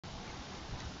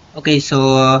Okay,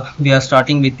 so we are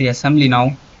starting with the assembly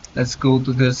now. Let's go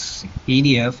to this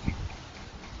PDF,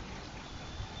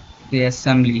 the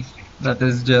assembly, that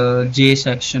is the J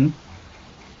section.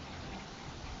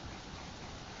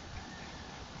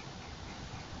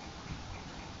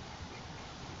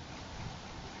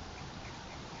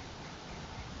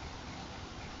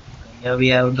 Here we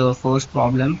have the first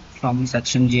problem from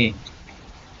section J.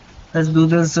 Let's do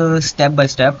this step by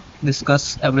step,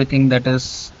 discuss everything that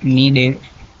is needed.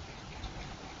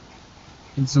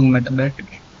 Zoom it a bit.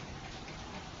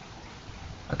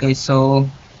 Okay, so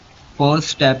first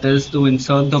step is to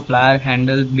insert the plier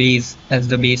handle base as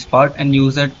the base part and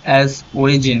use it as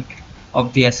origin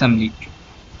of the assembly.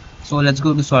 So let's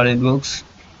go to Solidworks,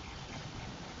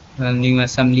 new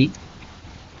assembly.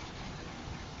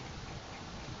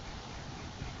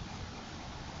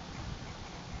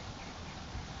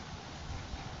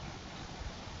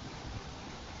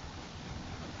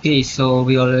 Okay, so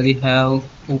we already have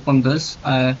opened this.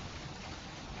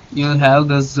 You'll have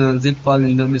this zip file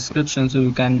in the description, so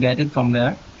you can get it from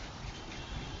there.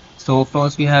 So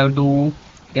first we have to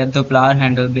get the plier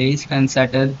handle base and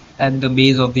set it at the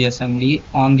base of the assembly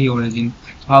on the origin.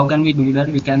 How can we do that?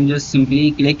 We can just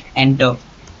simply click enter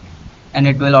and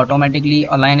it will automatically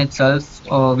align itself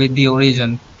with the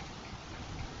origin.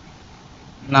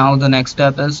 Now the next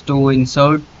step is to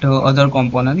insert other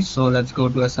components. So let's go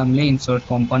to assembly, insert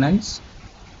components,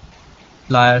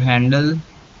 plier handle,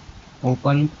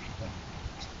 open,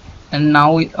 and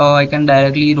now I can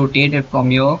directly rotate it from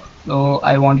here. So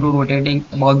I want to rotate it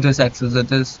about this axis, that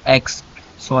is X,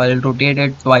 so I'll rotate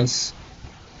it twice,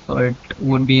 so it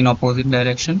would be in opposite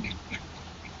direction.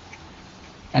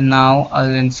 And now I'll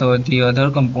insert the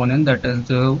other component, that is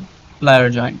the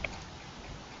plier joint.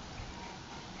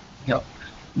 Yeah,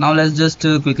 now let's just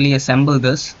quickly assemble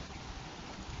this.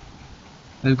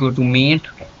 We'll go to mate,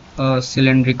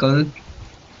 cylindrical,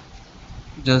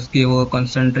 just give a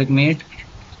concentric mate.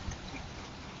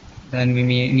 Then we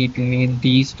may need to make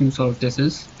these two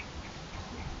surfaces.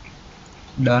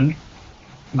 Done.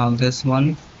 Now this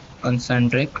one,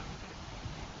 concentric,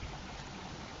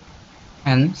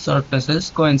 and surfaces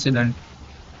coincident.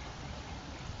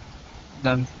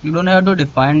 Then you don't have to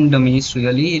define the mesh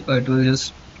really, it will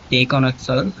just take on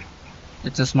itself.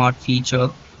 It's a smart feature.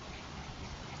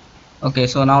 Okay,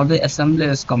 so now the assembly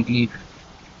is complete.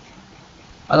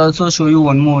 I'll also show you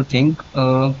one more thing.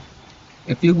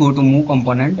 If you go to move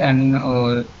component and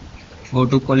go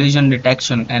to collision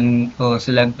detection and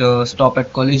select the stop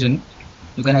at collision,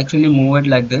 you can actually move it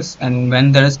like this, and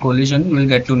when there is collision you will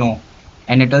get to know,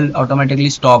 and it will automatically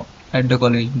stop at the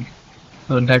collision.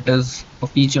 So that is a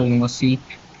feature you must see.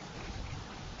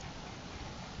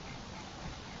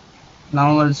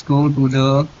 Now let's go to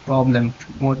the problem.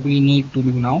 What we need to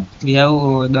do now, we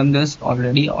have done this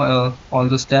already, all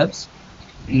the steps.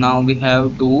 Now we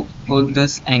have to put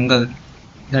this angle,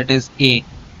 that is A.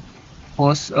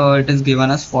 First it is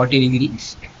given as 40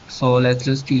 degrees, so let's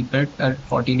just keep it at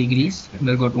 40 degrees.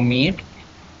 We'll go to mate,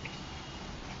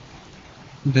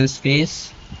 this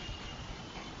face,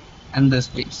 and this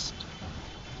face.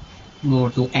 Go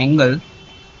to angle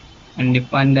and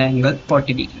define the angle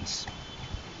 40 degrees.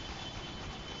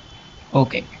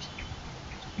 Okay,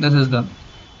 this is done.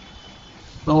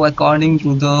 So according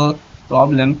to the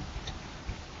problem,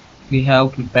 we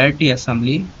have prepared the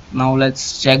assembly. Now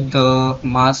let's check the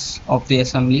mass of the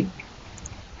assembly.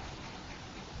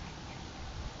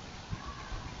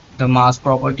 The mass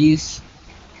properties,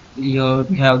 here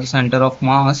we have the center of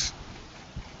mass.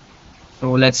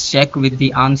 So let's check with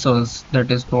the answers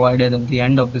that is provided at the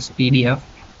end of this PDF.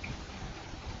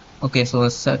 Okay, so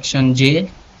section J,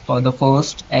 for the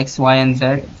first X, Y, and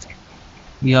Z,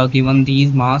 we are given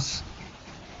these mass.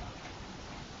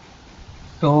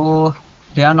 So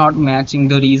they are not matching.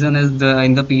 The reason is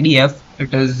in the PDF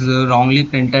it is wrongly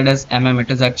printed as mm. It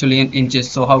is actually in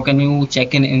inches. So how can you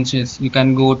check in inches? You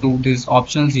can go to these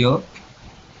options here,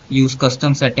 use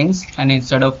custom settings, and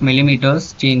instead of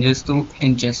millimeters changes to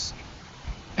inches,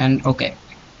 and okay.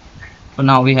 So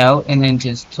now we have in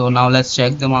inches. So now let's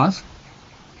check the mass.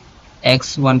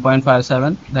 X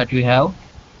 1.57, that we have,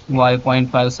 Y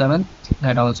 0.57,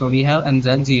 that also we have, and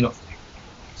Z 0.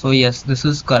 So yes, this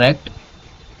is correct.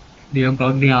 We have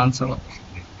got the answer.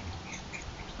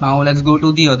 Now let's go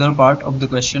to the other part of the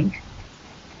question.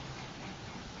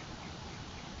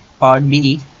 Part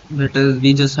B, that is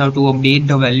we just have to update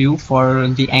the value for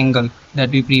the angle that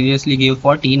we previously gave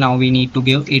 40. Now we need to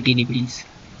give 80 degrees.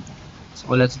 So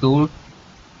let's go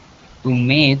to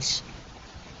mates,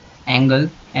 angle,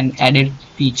 and edit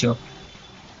feature.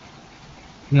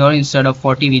 Here instead of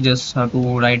 40 we just have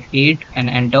to write 8 and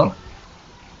enter.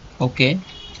 Okay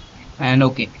and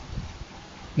okay.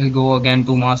 We'll go again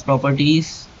to mass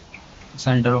properties,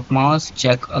 center of mass,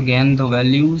 check again the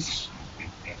values.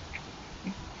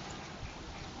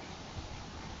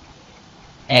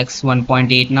 X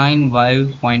 1.89, Y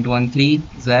 0.13,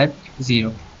 Z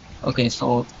 0. Okay,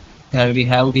 so there we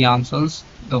have the answers.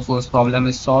 The first problem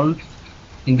is solved.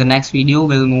 In the next video,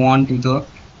 we'll move on to the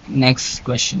next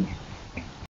question.